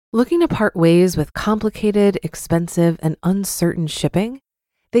Looking to part ways with complicated, expensive, and uncertain shipping?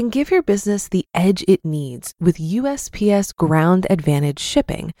 Then give your business the edge it needs with USPS Ground Advantage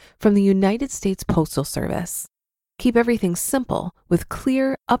shipping from the United States Postal Service. Keep everything simple with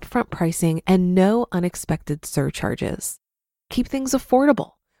clear, upfront pricing and no unexpected surcharges. Keep things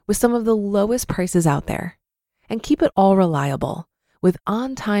affordable with some of the lowest prices out there. And keep it all reliable with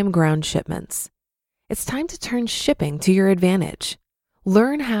on-time ground shipments. It's time to turn shipping to your advantage.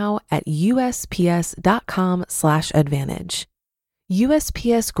 Learn how at USPS.com/advantage.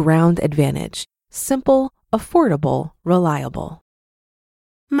 USPS Ground Advantage. Simple, affordable, reliable.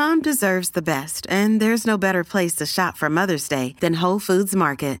 Mom deserves the best, and there's no better place to shop for Mother's Day than Whole Foods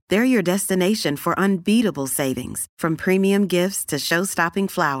Market. They're your destination for unbeatable savings, from premium gifts to show-stopping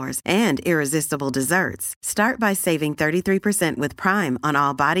flowers and irresistible desserts. Start by saving 33% with Prime on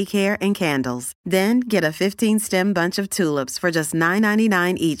all body care and candles. Then get a 15-stem bunch of tulips for just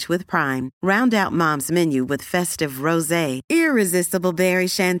 $9.99 each with Prime. Round out Mom's menu with festive rosé, irresistible berry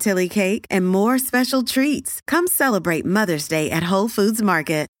chantilly cake, and more special treats. Come celebrate Mother's Day at Whole Foods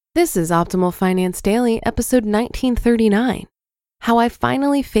Market. This is Optimal Finance Daily, episode 1939, How I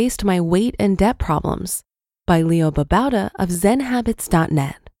Finally Faced My Weight and Debt Problems by Leo Babauta of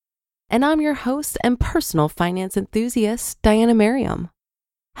ZenHabits.net. And I'm your host and personal finance enthusiast, Diana Merriam.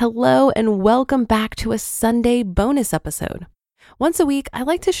 Hello and welcome back to a Sunday bonus episode. Once a week, I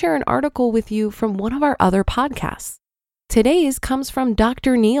like to share an article with you from one of our other podcasts. Today's comes from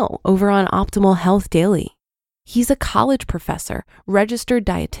Dr. Neil over on Optimal Health Daily. He's a college professor, registered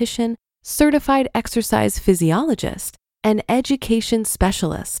dietitian, certified exercise physiologist, and education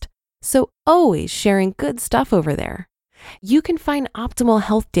specialist. So always sharing good stuff over there. You can find Optimal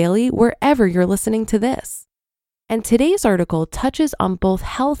Health Daily wherever you're listening to this. And today's article touches on both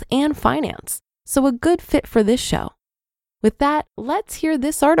health and finance, so a good fit for this show. With that, let's hear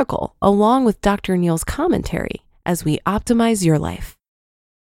this article along with Dr. Neil's commentary as we optimize your life.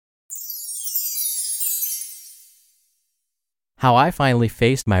 How I Finally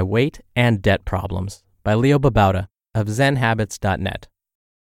Faced My Weight and Debt Problems by Leo Babauta of ZenHabits.net.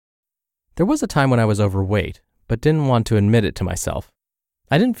 There was a time when I was overweight, but didn't want to admit it to myself.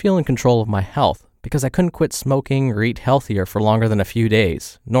 I didn't feel in control of my health because I couldn't quit smoking or eat healthier for longer than a few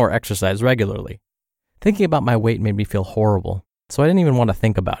days, nor exercise regularly. Thinking about my weight made me feel horrible, so I didn't even want to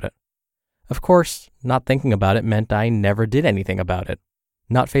think about it. Of course, not thinking about it meant I never did anything about it.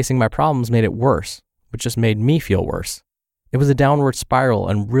 Not facing my problems made it worse, which just made me feel worse. It was a downward spiral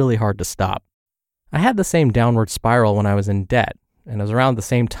and really hard to stop. I had the same downward spiral when I was in debt, and it was around the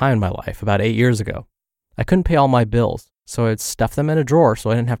same time in my life, about 8 years ago. I couldn't pay all my bills, so I'd stuff them in a drawer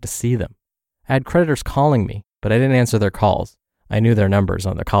so I didn't have to see them. I had creditors calling me, but I didn't answer their calls. I knew their numbers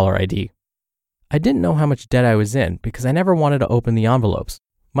on their caller ID. I didn't know how much debt I was in because I never wanted to open the envelopes,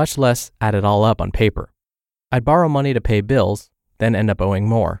 much less add it all up on paper. I'd borrow money to pay bills, then end up owing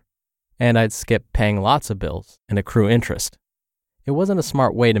more. And I'd skip paying lots of bills and accrue interest. It wasn't a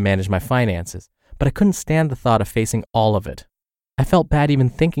smart way to manage my finances, but I couldn't stand the thought of facing all of it. I felt bad even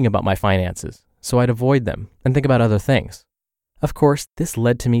thinking about my finances, so I'd avoid them and think about other things. Of course, this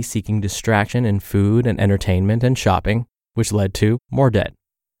led to me seeking distraction in food and entertainment and shopping, which led to more debt.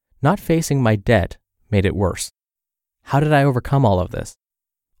 Not facing my debt made it worse. How did I overcome all of this?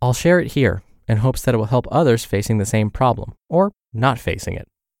 I'll share it here in hopes that it will help others facing the same problem, or not facing it.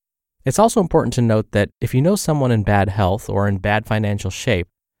 It's also important to note that if you know someone in bad health or in bad financial shape,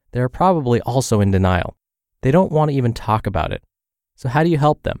 they're probably also in denial. They don't want to even talk about it. So how do you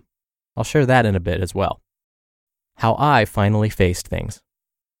help them? I'll share that in a bit as well. How I finally faced things.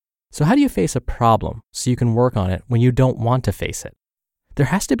 So how do you face a problem so you can work on it when you don't want to face it? There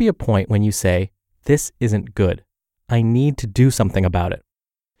has to be a point when you say, this isn't good. I need to do something about it.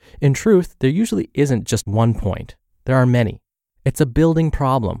 In truth, there usually isn't just one point. There are many. It's a building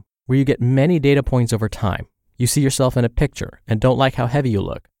problem where you get many data points over time. You see yourself in a picture and don't like how heavy you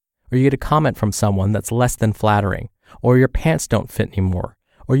look, or you get a comment from someone that's less than flattering, or your pants don't fit anymore,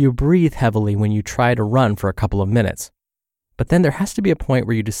 or you breathe heavily when you try to run for a couple of minutes. But then there has to be a point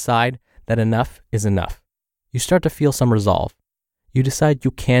where you decide that enough is enough. You start to feel some resolve. You decide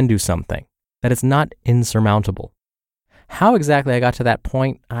you can do something, that it's not insurmountable. How exactly I got to that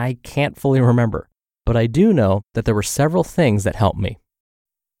point, I can't fully remember, but I do know that there were several things that helped me.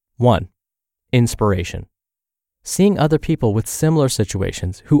 1. Inspiration. Seeing other people with similar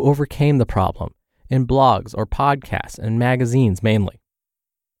situations who overcame the problem in blogs or podcasts and magazines mainly.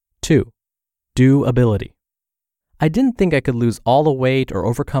 2. Doability. I didn't think I could lose all the weight or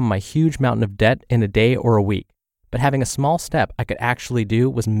overcome my huge mountain of debt in a day or a week, but having a small step I could actually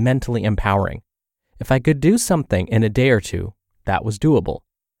do was mentally empowering. If I could do something in a day or two, that was doable.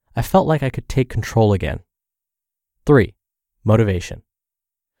 I felt like I could take control again. 3. Motivation.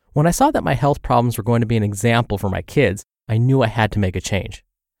 When I saw that my health problems were going to be an example for my kids, I knew I had to make a change.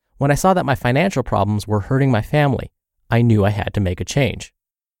 When I saw that my financial problems were hurting my family, I knew I had to make a change.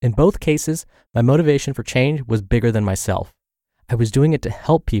 In both cases, my motivation for change was bigger than myself. I was doing it to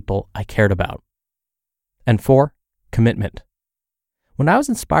help people I cared about. And 4. Commitment. When I was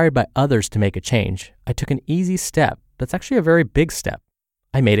inspired by others to make a change, I took an easy step that's actually a very big step.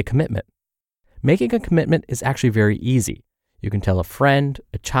 I made a commitment. Making a commitment is actually very easy. You can tell a friend,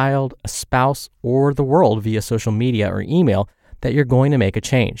 a child, a spouse, or the world via social media or email that you're going to make a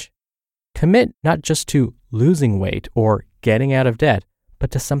change. Commit not just to losing weight or getting out of debt,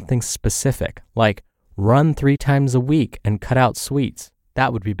 but to something specific, like run 3 times a week and cut out sweets.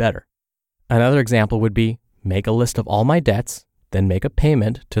 That would be better. Another example would be make a list of all my debts, then make a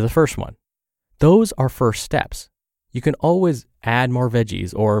payment to the first one. Those are first steps. You can always add more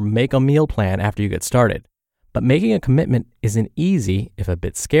veggies or make a meal plan after you get started. But making a commitment is an easy, if a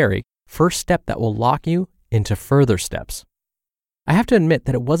bit scary, first step that will lock you into further steps. I have to admit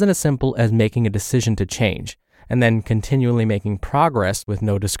that it wasn't as simple as making a decision to change and then continually making progress with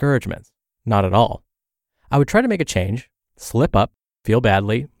no discouragements. Not at all. I would try to make a change, slip up, feel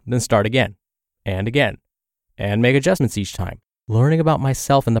badly, then start again, and make adjustments each time, learning about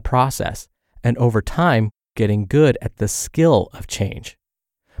myself in the process, and over time, getting good at the skill of change.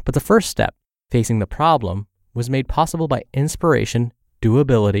 But the first step, facing the problem, was made possible by inspiration,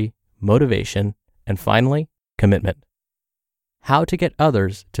 doability, motivation, and finally, commitment. How to get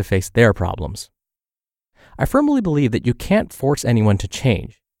others to face their problems. I firmly believe that you can't force anyone to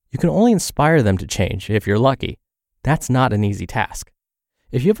change. You can only inspire them to change if you're lucky. That's not an easy task.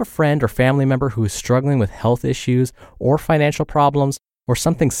 If you have a friend or family member who is struggling with health issues or financial problems or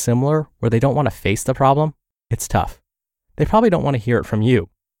something similar where they don't want to face the problem, it's tough. They probably don't want to hear it from you.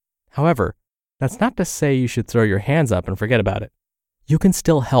 However, that's not to say you should throw your hands up and forget about it. You can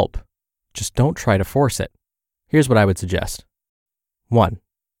still help. Just don't try to force it. Here's what I would suggest. 1.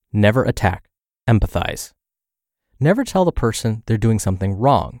 Never attack. Empathize. Never tell the person they're doing something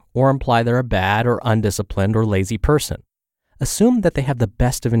wrong or imply they're a bad or undisciplined or lazy person. Assume that they have the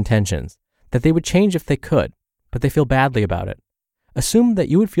best of intentions, that they would change if they could, but they feel badly about it. Assume that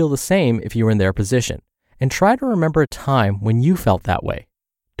you would feel the same if you were in their position, and try to remember a time when you felt that way.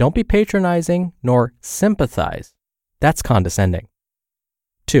 Don't be patronizing nor sympathize. That's condescending.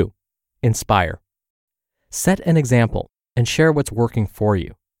 2. Inspire. Set an example and share what's working for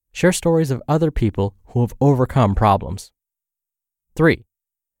you. Share stories of other people who have overcome problems. 3.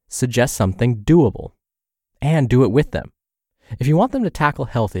 Suggest something doable and do it with them. If you want them to tackle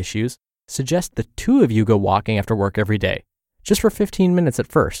health issues, suggest the 2 of you go walking after work every day, just for 15 minutes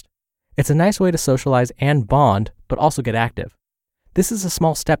at first. It's a nice way to socialize and bond, but also get active. This is a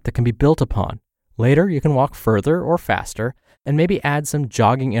small step that can be built upon. Later, you can walk further or faster, and maybe add some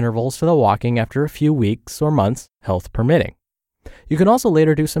jogging intervals to the walking after a few weeks or months, health permitting. You can also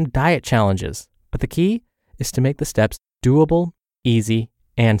later do some diet challenges, but the key is to make the steps doable, easy,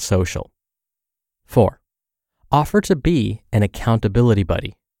 and social. 4. Offer to be an accountability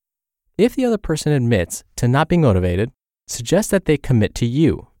buddy. If the other person admits to not being motivated, suggest that they commit to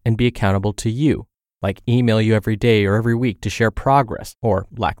you and be accountable to you, like email you every day or every week to share progress or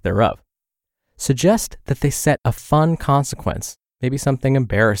lack thereof. Suggest that they set a fun consequence, maybe something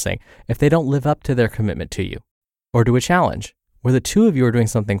embarrassing, if they don't live up to their commitment to you. Or do a challenge, where the 2 of you are doing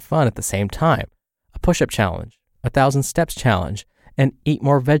something fun at the same time. A push-up challenge, a 1,000 steps challenge, an eat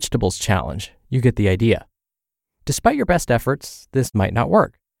more vegetables challenge. You get the idea. Despite your best efforts, this might not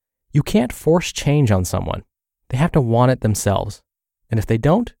work. You can't force change on someone. They have to want it themselves. And if they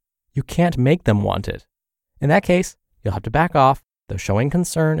don't, you can't make them want it. In that case, you'll have to back off, though showing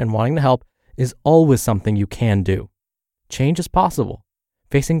concern and wanting to help is always something you can do. Change is possible.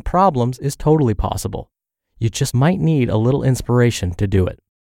 Facing problems is totally possible. You just might need a little inspiration to do it.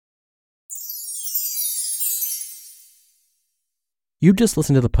 You just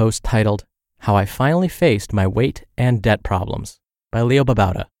listened to the post titled, How I Finally Faced My Weight and Debt Problems by Leo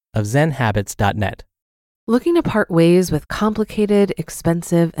Babauta of ZenHabits.net. Looking to part ways with complicated,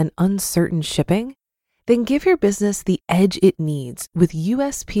 expensive, and uncertain shipping? Then give your business the edge it needs with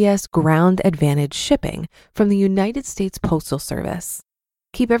USPS Ground Advantage shipping from the United States Postal Service.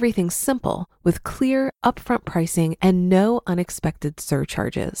 Keep everything simple with clear, upfront pricing and no unexpected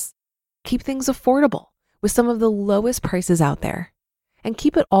surcharges. Keep things affordable with some of the lowest prices out there. And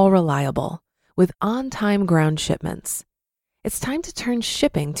keep it all reliable with on-time ground shipments. It's time to turn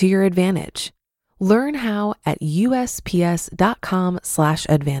shipping to your advantage. Learn how at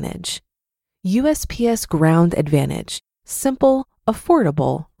USPS.com/advantage. USPS Ground Advantage. Simple,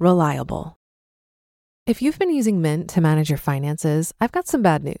 affordable, reliable. If you've been using Mint to manage your finances, I've got some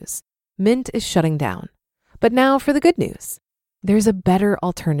bad news. Mint is shutting down. But now for the good news. There's a better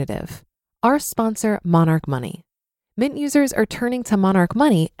alternative. Our sponsor, Monarch Money. Mint users are turning to Monarch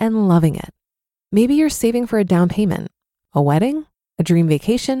Money and loving it. Maybe you're saving for a down payment, a wedding, a dream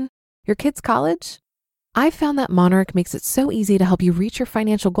vacation, your kid's college. I've found that Monarch makes it so easy to help you reach your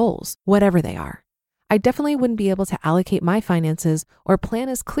financial goals, whatever they are. I definitely wouldn't be able to allocate my finances or plan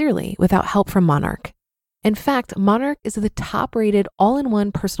as clearly without help from Monarch. In fact, Monarch is the top-rated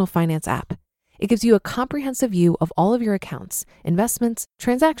all-in-one personal finance app. It gives you a comprehensive view of all of your accounts, investments,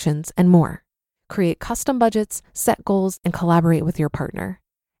 transactions, and more. Create custom budgets, set goals, and collaborate with your partner.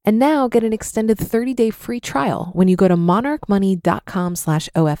 And now get an extended 30-day free trial when you go to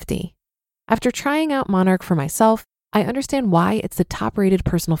monarchmoney.com/OFD. After trying out Monarch for myself, I understand why it's the top-rated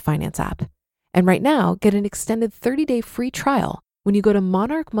personal finance app. And right now, get an extended 30-day free trial when you go to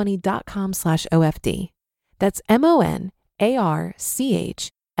monarchmoney.com/OFD. That's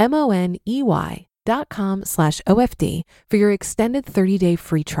monarchmoney.com/OFD for your extended 30-day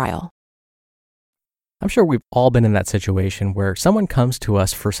free trial. I'm sure we've all been in that situation where someone comes to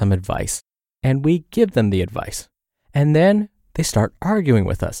us for some advice, and we give them the advice, and then they start arguing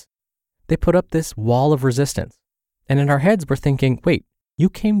with us. They put up this wall of resistance. And in our heads, we're thinking, wait, you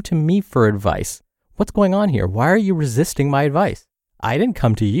came to me for advice. What's going on here? Why are you resisting my advice? I didn't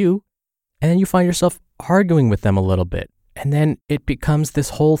come to you. And then you find yourself arguing with them a little bit. And then it becomes this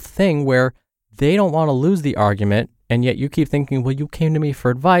whole thing where they don't want to lose the argument. And yet you keep thinking, well, you came to me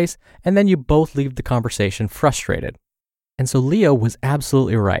for advice. And then you both leave the conversation frustrated. And so Leo was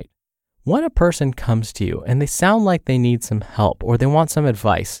absolutely right. When a person comes to you and they sound like they need some help or they want some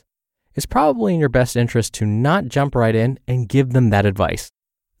advice, it's probably in your best interest to not jump right in and give them that advice.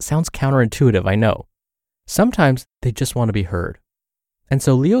 Sounds counterintuitive, I know. Sometimes they just want to be heard. And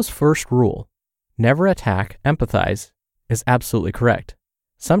so Leo's first rule, never attack, empathize, is absolutely correct.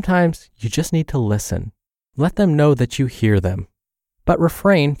 Sometimes you just need to listen. Let them know that you hear them, but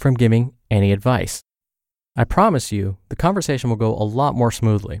refrain from giving any advice. I promise you, the conversation will go a lot more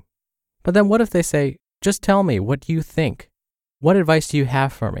smoothly. But then what if they say, just tell me, what do you think? What advice do you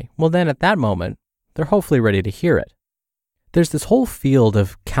have for me? Well, then at that moment, they're hopefully ready to hear it. There's this whole field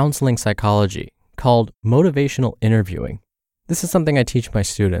of counseling psychology called motivational interviewing. This is something I teach my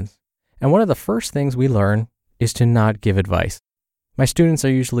students. And one of the first things we learn is to not give advice. My students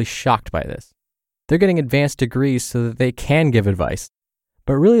are usually shocked by this. They're getting advanced degrees so that they can give advice.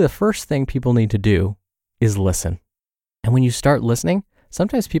 But really the first thing people need to do is listen. And when you start listening,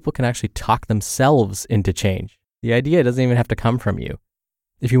 sometimes people can actually talk themselves into change. The idea doesn't even have to come from you.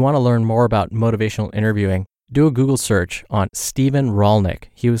 If you want to learn more about motivational interviewing, do a Google search on Stephen Rollnick.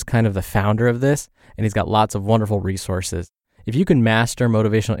 He was kind of the founder of this, and he's got lots of wonderful resources. If you can master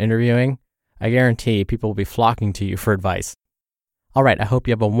motivational interviewing, I guarantee people will be flocking to you for advice. All right, I hope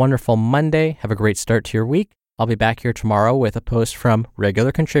you have a wonderful Monday. Have a great start to your week. I'll be back here tomorrow with a post from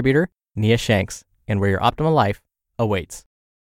regular contributor Nia Shanks, and where your optimal life awaits.